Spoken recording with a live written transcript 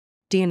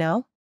Do you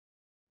know?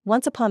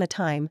 Once upon a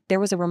time, there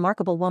was a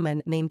remarkable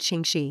woman named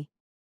Ching Shih.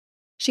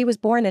 She was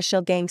born as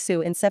Shil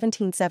Gangsu in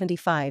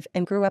 1775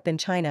 and grew up in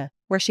China,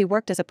 where she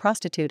worked as a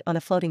prostitute on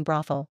a floating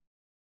brothel.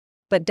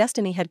 But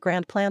destiny had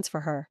grand plans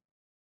for her.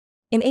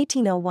 In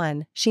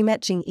 1801, she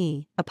met Jing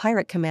Yi, a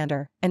pirate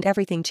commander, and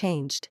everything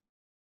changed.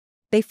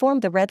 They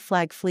formed the Red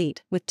Flag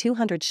Fleet with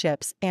 200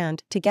 ships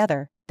and,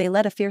 together, they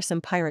led a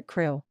fearsome pirate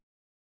crew.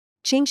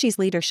 Ching Shih's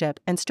leadership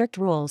and strict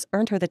rules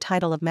earned her the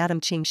title of Madame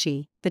Ching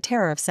Shih, the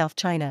terror of South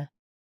China.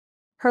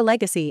 Her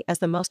legacy as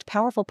the most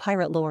powerful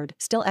pirate lord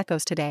still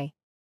echoes today.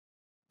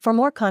 For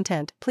more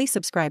content, please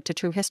subscribe to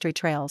True History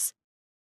Trails.